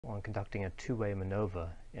On conducting a two-way MANOVA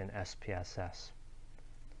in SPSS.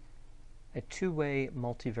 A two-way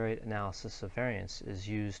multivariate analysis of variance is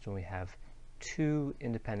used when we have two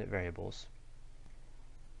independent variables,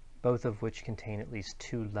 both of which contain at least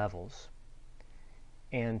two levels,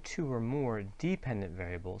 and two or more dependent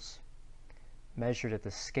variables measured at the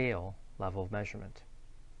scale level of measurement.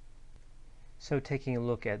 So taking a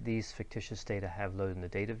look at these fictitious data I have loaded in the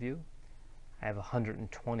data view, I have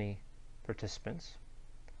 120 participants.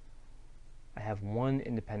 I have one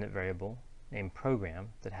independent variable named program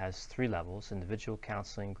that has three levels: individual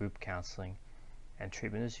counseling, group counseling, and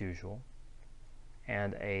treatment as usual,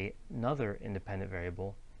 and another independent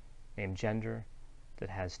variable named gender that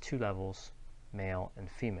has two levels, male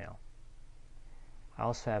and female. I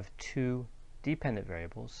also have two dependent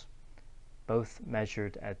variables, both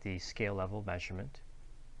measured at the scale level of measurement: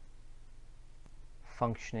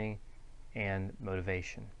 functioning and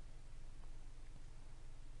motivation.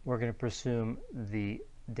 We're going to presume the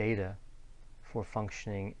data for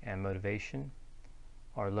functioning and motivation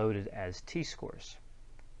are loaded as t-scores.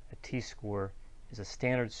 A t-score is a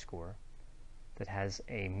standard score that has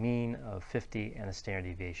a mean of 50 and a standard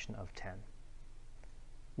deviation of 10.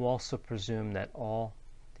 We'll also presume that all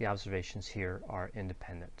the observations here are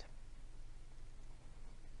independent.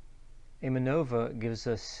 A MANOVA gives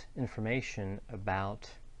us information about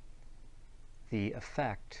the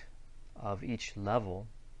effect of each level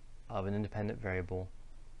of an independent variable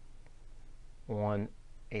on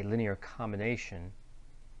a linear combination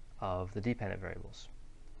of the dependent variables.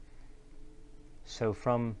 So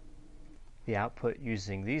from the output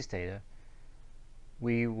using these data,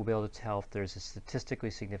 we will be able to tell if there's a statistically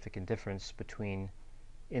significant difference between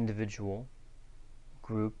individual,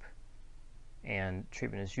 group, and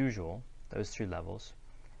treatment as usual, those three levels,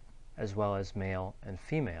 as well as male and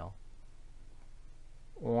female,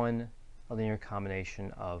 on a linear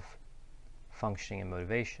combination of functioning and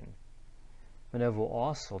motivation. MANOVA will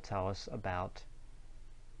also tell us about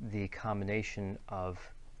the combination of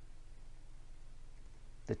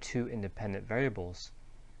the two independent variables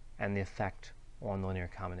and the effect on the linear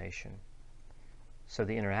combination. So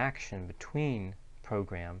the interaction between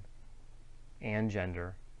program and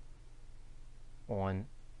gender on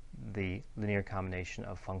the linear combination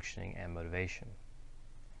of functioning and motivation.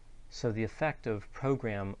 So the effect of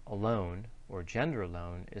program alone or gender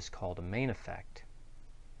alone is called a main effect,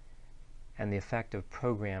 and the effect of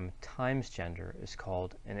program times gender is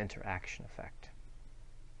called an interaction effect.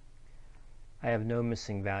 I have no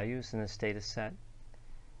missing values in this data set,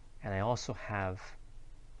 and I also have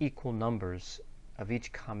equal numbers of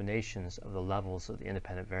each combinations of the levels of the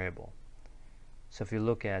independent variable. So if you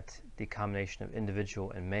look at the combination of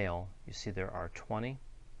individual and male, you see there are 20.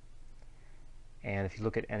 And if you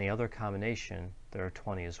look at any other combination, there are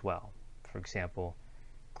 20 as well. For example,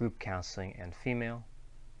 group counseling and female,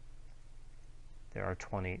 there are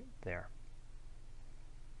 20 there.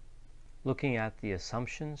 Looking at the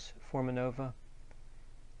assumptions for MANOVA,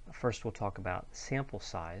 first we'll talk about sample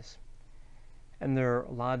size. And there are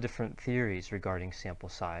a lot of different theories regarding sample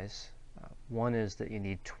size. One is that you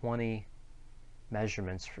need 20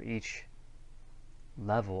 measurements for each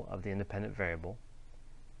level of the independent variable,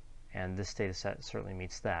 and this data set certainly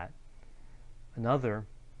meets that. Another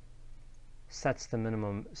sets the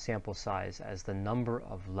minimum sample size as the number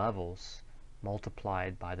of levels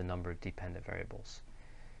multiplied by the number of dependent variables.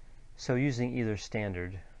 So using either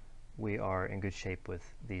standard, we are in good shape with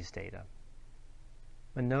these data.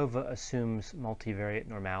 MANOVA assumes multivariate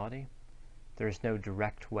normality. There is no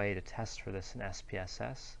direct way to test for this in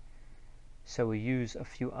SPSS, so we use a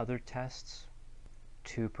few other tests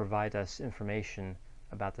to provide us information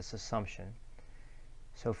about this assumption.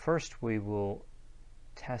 So first we will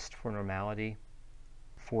test for normality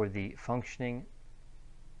for the functioning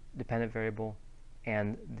dependent variable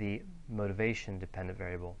and the motivation dependent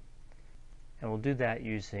variable. And we'll do that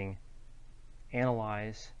using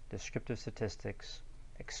Analyze, Descriptive Statistics,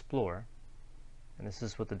 Explore, and this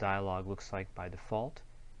is what the dialog looks like by default.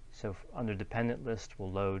 So under dependent list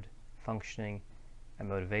we'll load functioning and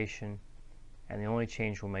motivation, and the only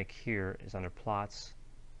change we'll make here is under plots,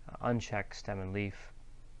 uncheck stem and leaf,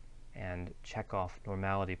 and check off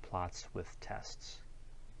normality plots with tests.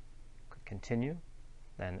 Click continue,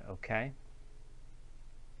 then OK.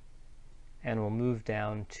 And we'll move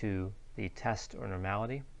down to the test or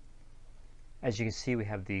normality. As you can see, we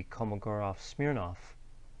have the Kolmogorov-Smirnov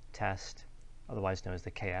test, otherwise known as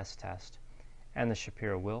the KS test, and the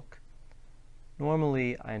Shapiro-Wilk.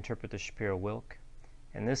 Normally, I interpret the Shapiro-Wilk.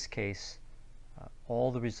 In this case,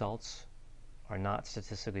 all the results are not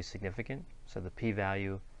statistically significant, so the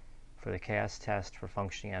p-value for the KS test for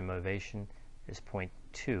functioning and motivation is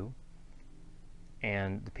 0.2,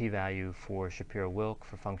 and the p-value for Shapiro-Wilk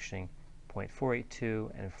for functioning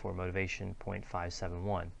 0.482, and for motivation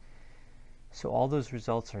 0.571. So all those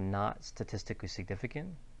results are not statistically significant,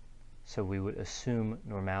 so we would assume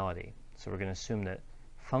normality. So we're going to assume that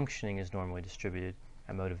functioning is normally distributed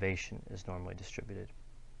and motivation is normally distributed.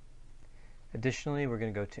 Additionally, we're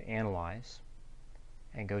going to go to Analyze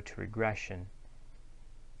and go to Regression,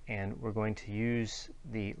 and we're going to use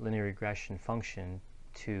the linear regression function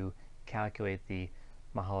to calculate the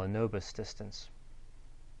Mahalanobis distance.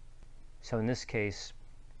 So in this case,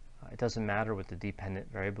 it doesn't matter what the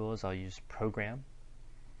dependent variable is. I'll use program.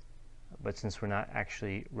 But since we're not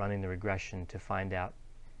actually running the regression to find out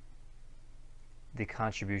the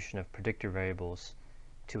contribution of predictor variables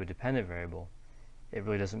to a dependent variable, it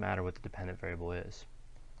really doesn't matter what the dependent variable is.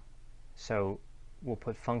 So we'll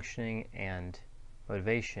put functioning and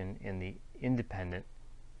motivation in the independent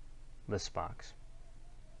list box.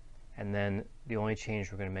 And then the only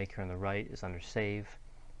change we're going to make here on the right is under Save.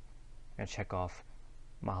 I'm going to check off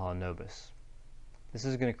Mahalanobis. This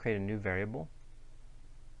is going to create a new variable.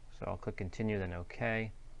 So I'll click Continue, then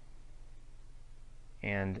OK.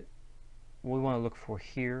 And what we want to look for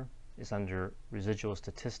here is under Residual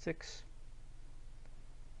Statistics,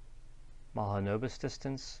 Mahalanobis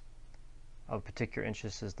distance. Of particular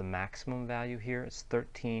interest is the maximum value here. It's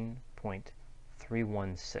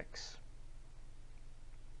 13.316.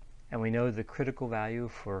 And we know the critical value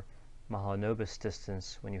for Mahalanobis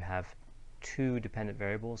distance when you have two dependent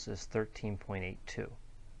variables is 13.82.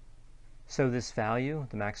 So this value,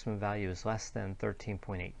 the maximum value, is less than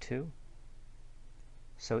 13.82.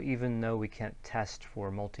 So even though we can't test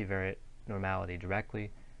for multivariate normality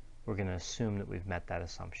directly, we're going to assume that we've met that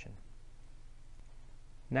assumption.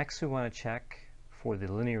 Next, we want to check for the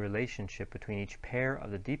linear relationship between each pair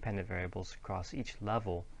of the dependent variables across each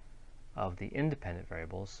level of the independent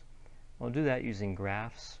variables. We'll do that using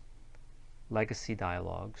graphs, legacy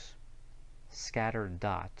dialogues, scatter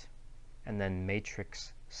dot, and then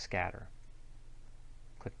matrix scatter.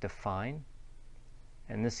 Click Define.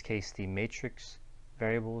 In this case, the matrix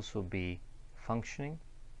variables will be functioning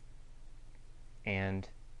and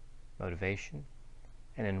motivation.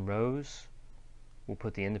 And in rows, we'll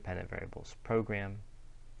put the independent variables, program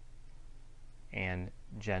and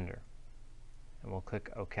gender. And we'll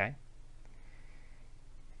click OK.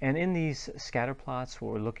 And in these scatter plots,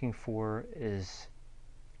 what we're looking for is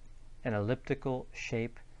an elliptical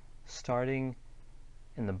shape starting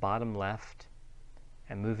in the bottom left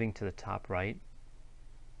and moving to the top right.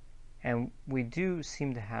 And we do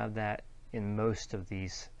seem to have that in most of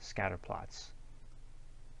these scatter plots,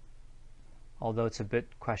 although it's a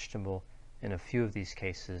bit questionable in a few of these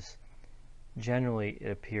cases. Generally, it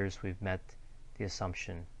appears we've met the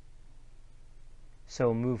assumption.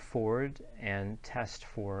 So move forward and test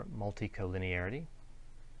for multicollinearity.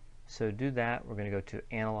 So to do that, we're going to go to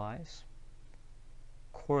Analyze,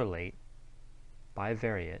 Correlate,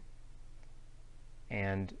 Bivariate,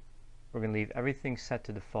 and we're going to leave everything set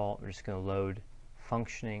to default. We're just going to load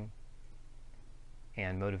functioning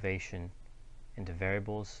and motivation into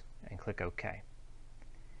variables and click OK.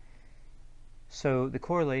 So the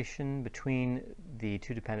correlation between the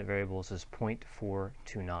two dependent variables is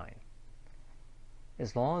 0.429.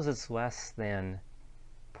 As long as it's less than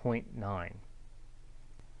 0.9,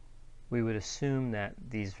 we would assume that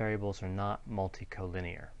these variables are not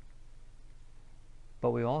multicollinear.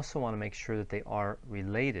 But we also want to make sure that they are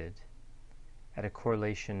related at a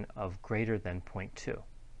correlation of greater than 0.2.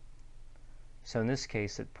 So in this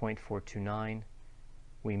case, at 0.429,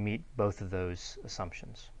 we meet both of those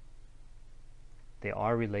assumptions. They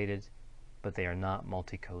are related, but they are not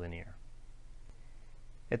multicollinear.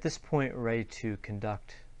 At this point, we're ready to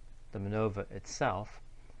conduct the MANOVA itself.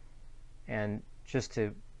 And just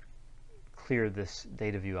to clear this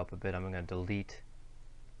data view up a bit, I'm going to delete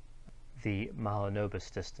the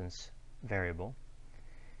Mahalanobis distance variable.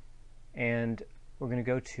 And we're going to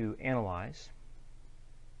go to Analyze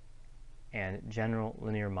and General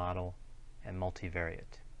Linear Model and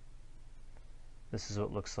Multivariate. This is what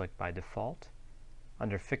it looks like by default.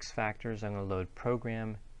 Under Fixed Factors, I'm going to load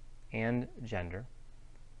program and gender,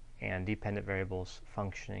 and dependent variables,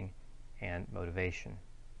 functioning, and motivation.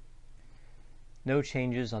 No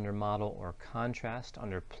changes under model or contrast.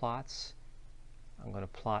 Under plots, I'm going to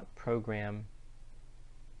plot program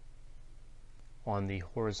on the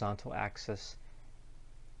horizontal axis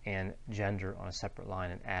and gender on a separate line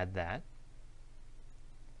and add that.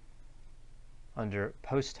 Under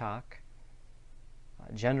post hoc,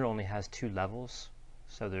 gender only has 2 levels,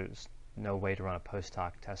 so there's no way to run a post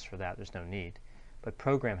hoc test for that. There's no need. But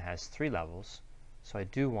program has 3 levels, So I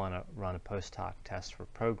do want to run a post hoc test for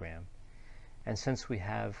program. And since we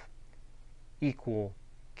have equal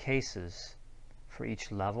cases for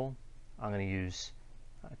each level, I'm going to use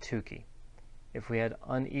Tukey. If we had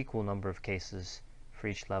unequal number of cases for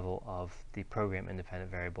each level of the program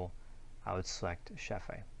independent variable, I would select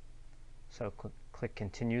Shefe. So click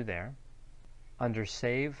Continue there. Under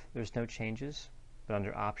Save, there's no changes, but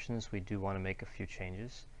under Options, we do want to make a few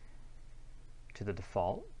changes to the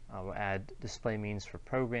default. We'll add display means for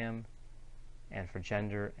program, and for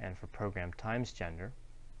gender, and for program times gender.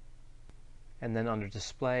 And then under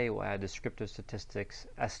Display, we'll add descriptive statistics,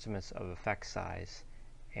 estimates of effect size,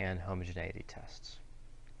 and homogeneity tests.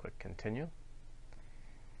 Click Continue.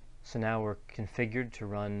 So now we're configured to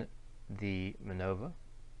run the MANOVA.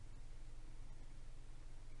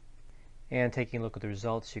 And taking a look at the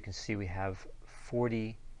results, you can see we have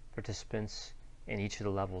 40 participants in each of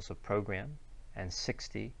the levels of program and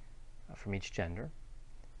 60 from each gender.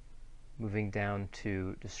 Moving down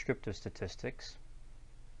to descriptive statistics,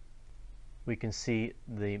 we can see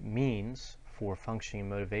the means for functioning and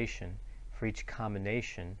motivation for each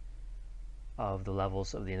combination of the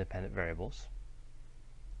levels of the independent variables.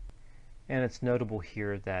 And it's notable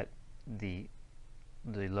here that the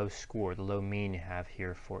low score, the low mean you have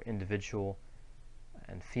here for individual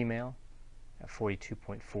and female at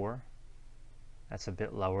 42.4. That's a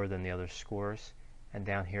bit lower than the other scores. And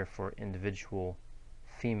down here for individual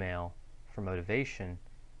female for motivation,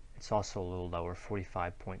 it's also a little lower,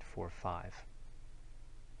 45.45.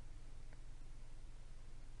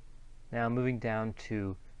 Now moving down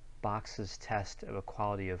to Box's test of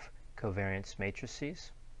equality of covariance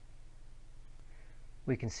matrices.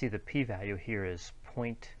 We can see the p-value here is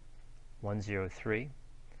 0.103.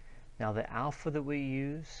 Now the alpha that we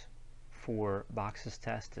use for Box's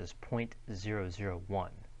test is 0.001,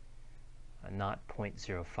 not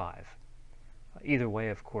 0.05. Either way,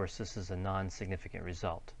 of course, this is a non-significant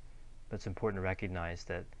result, but it's important to recognize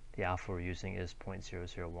that the alpha we're using is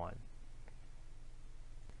 0.001.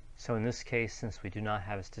 So in this case, since we do not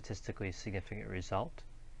have a statistically significant result,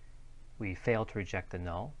 we fail to reject the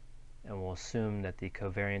null, and we'll assume that the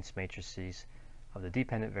covariance matrices of the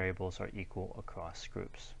dependent variables are equal across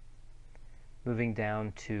groups. Moving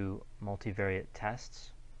down to multivariate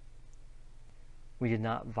tests, we did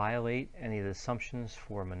not violate any of the assumptions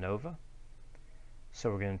for MANOVA, so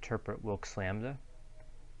we're going to interpret Wilks lambda.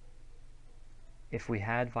 If we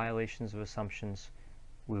had violations of assumptions,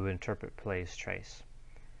 we would interpret Pillai's trace.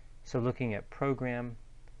 So looking at program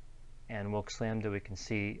and Wilks lambda, we can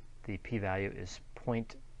see the p-value is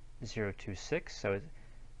 0.026, so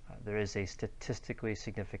there is a statistically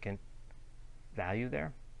significant value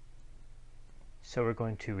there. So we're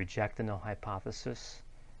going to reject the null hypothesis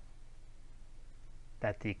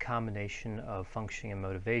that the combination of functioning and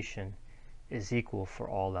motivation is equal for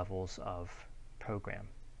all levels of program.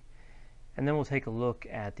 And then we'll take a look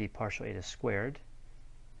at the partial eta squared,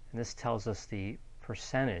 and this tells us the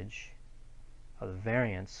percentage of the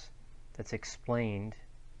variance that's explained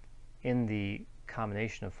in the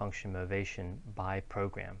combination of function and motivation by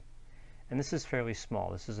program. And this is fairly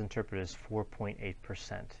small. This is interpreted as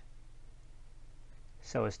 4.8%.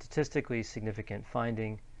 So a statistically significant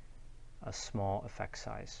finding, a small effect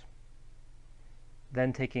size.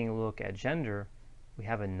 Then taking a look at gender, we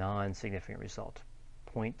have a non-significant result,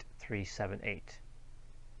 0.378.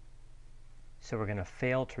 So we're going to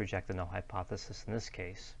fail to reject the null hypothesis in this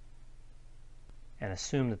case and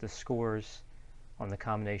assume that the scores on the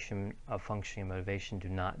combination of functioning and motivation do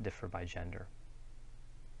not differ by gender.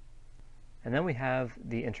 And then we have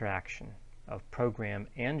the interaction of program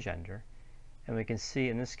and gender, and we can see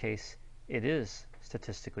in this case it is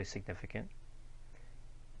statistically significant,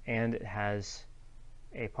 and it has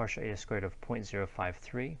a partial eta squared of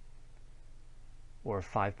 0.053 or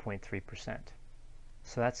 5.3%.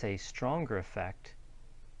 So that's a stronger effect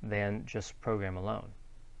than just program alone.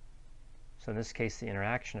 So in this case, the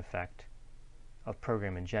interaction effect of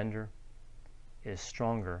program and gender is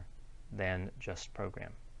stronger than just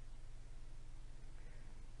program.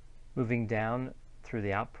 Moving down through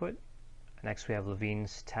the output, next we have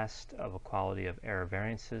Levine's test of equality of error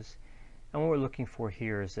variances. And what we're looking for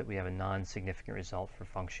here is that we have a non-significant result for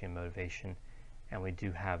function and motivation, and we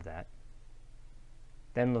do have that.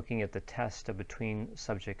 Then looking at the test of between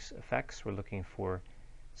subjects effects, we're looking for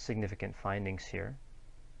significant findings here.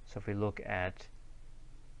 So if we look at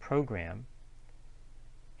program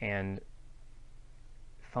and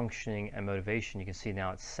functioning and motivation, you can see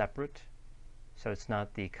now it's separate. So it's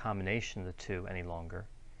not the combination of the two any longer.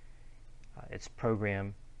 It's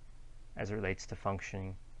program as it relates to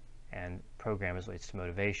functioning and program as it relates to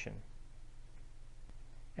motivation.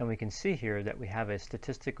 And we can see here that we have a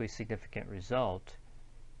statistically significant result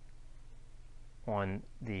on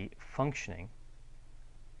the functioning.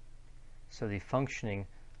 So the functioning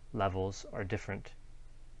levels are different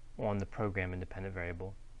on the program independent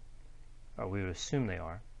variable, or we would assume they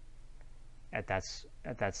are, at that's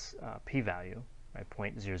p-value, right?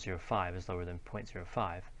 0.005 is lower than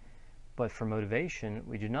 0.05. But for motivation,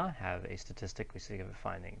 we do not have a statistically significant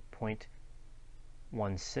finding.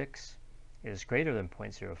 0.16 is greater than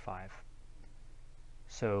 0.05.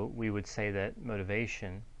 So we would say that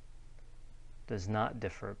motivation does not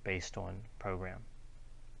differ based on program.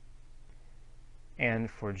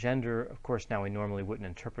 And for gender, of course, now we normally wouldn't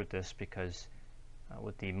interpret this because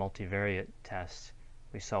with the multivariate test,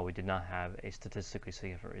 we saw we did not have a statistically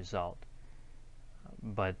significant result.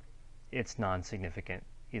 But it's non-significant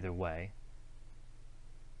either way,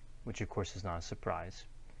 which of course is not a surprise.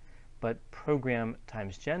 But program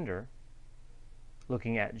times gender,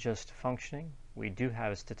 looking at just functioning, we do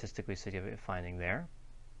have a statistically significant finding there.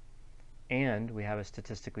 And we have a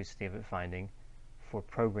statistically significant finding for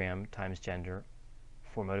program times gender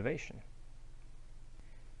for motivation.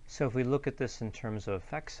 So if we look at this in terms of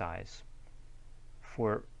effect size,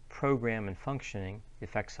 for program and functioning, the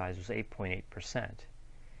effect size was 8.8%.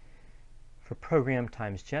 For program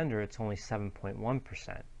times gender, it's only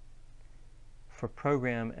 7.1%. For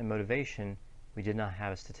program and motivation, we did not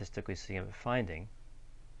have a statistically significant finding,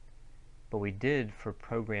 but we did for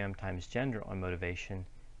program times gender on motivation,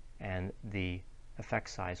 and the effect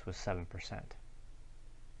size was 7%.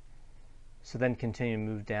 So then continue to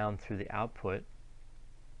move down through the output.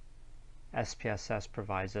 SPSS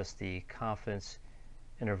provides us the confidence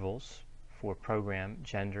intervals for program,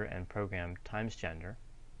 gender, and program times gender.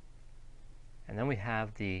 And then we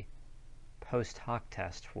have the post hoc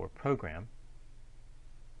test for program.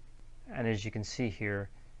 And as you can see here,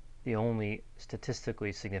 the only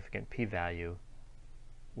statistically significant p-value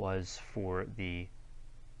was for the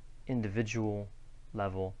individual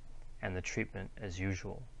level and the treatment as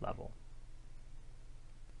usual level.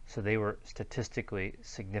 So they were statistically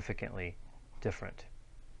significantly different.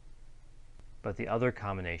 But the other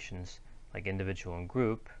combinations, like individual and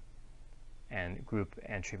group and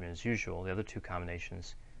treatment as usual, the other two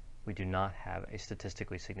combinations, we do not have a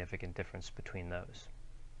statistically significant difference between those.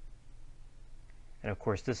 And of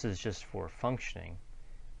course, this is just for functioning.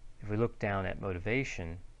 If we look down at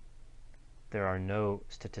motivation, there are no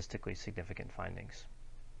statistically significant findings.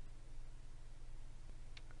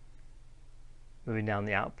 Moving down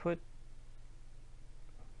the output,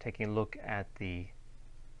 taking a look at the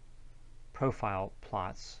profile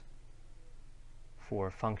plots for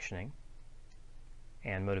functioning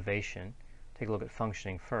and motivation. Take a look at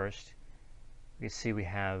functioning first. You can see we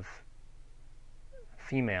have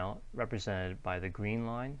female represented by the green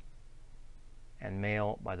line and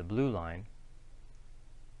male by the blue line.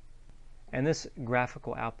 And this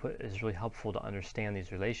graphical output is really helpful to understand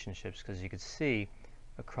these relationships, because you can see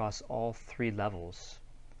across all three levels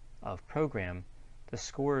of program, the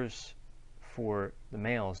scores for the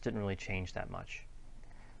males didn't really change that much,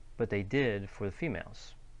 but they did for the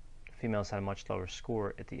females. The females had a much lower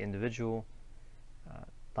score at the individual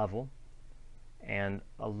level and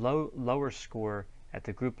a lower score at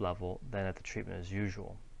the group level than at the treatment as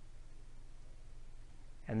usual.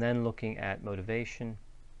 And then looking at motivation,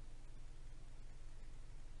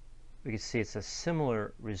 we can see it's a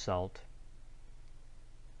similar result,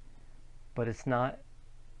 but it's not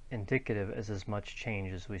indicative as much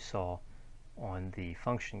change as we saw on the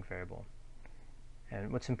functioning variable.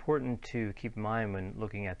 And what's important to keep in mind when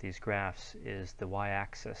looking at these graphs is the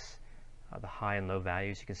y-axis, the high and low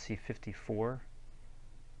values. You can see 54,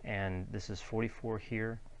 and this is 44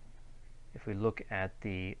 here. If we look at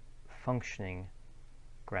the functioning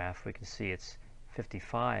graph, we can see it's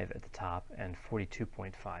 55 at the top and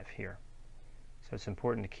 42.5 here. So it's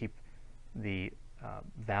important to keep the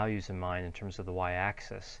values in mind in terms of the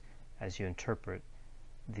y-axis as you interpret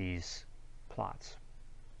these plots.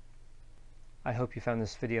 I hope you found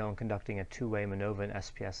this video on conducting a two-way MANOVA and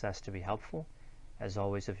SPSS to be helpful. As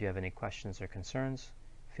always, if you have any questions or concerns,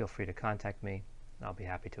 feel free to contact me, and I'll be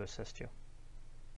happy to assist you.